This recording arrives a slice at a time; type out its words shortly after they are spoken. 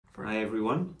Hi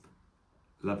everyone,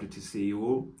 lovely to see you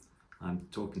all. I'm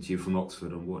talking to you from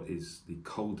Oxford on what is the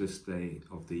coldest day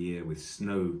of the year, with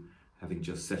snow having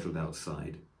just settled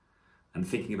outside, and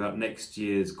thinking about next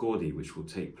year's Gaudi, which will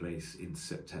take place in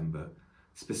September,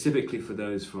 specifically for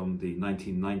those from the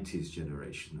 1990s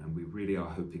generation, and we really are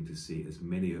hoping to see as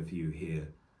many of you here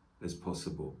as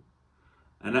possible.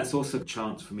 And that's also a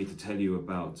chance for me to tell you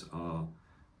about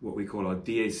what we call our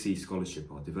DAC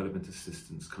scholarship, our Development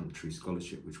Assistance Country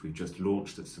Scholarship, which we've just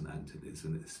launched at St Anthony's,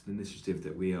 and it's an initiative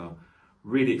that we are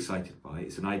really excited by.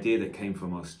 It's an idea that came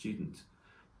from our student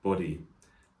body,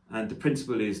 and the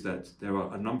principle is that there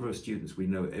are a number of students we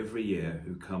know every year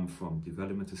who come from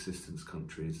development assistance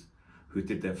countries, who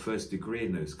did their first degree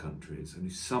in those countries, and who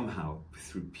somehow,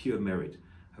 through pure merit,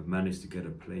 have managed to get a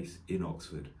place in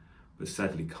Oxford, but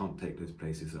sadly can't take those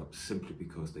places up simply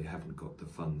because they haven't got the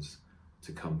funds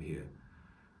to come here.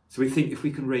 So we think if we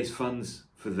can raise funds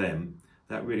for them,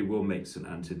 that really will make St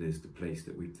Anthony's the place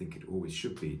that we think it always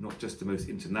should be, not just the most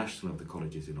international of the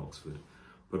colleges in Oxford,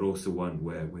 but also one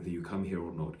where whether you come here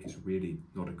or not is really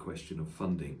not a question of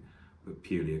funding, but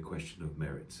purely a question of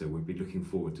merit. So we'll be looking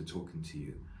forward to talking to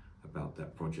you about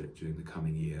that project during the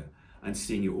coming year and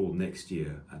seeing you all next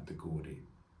year at the Gaudi.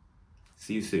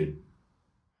 See you soon.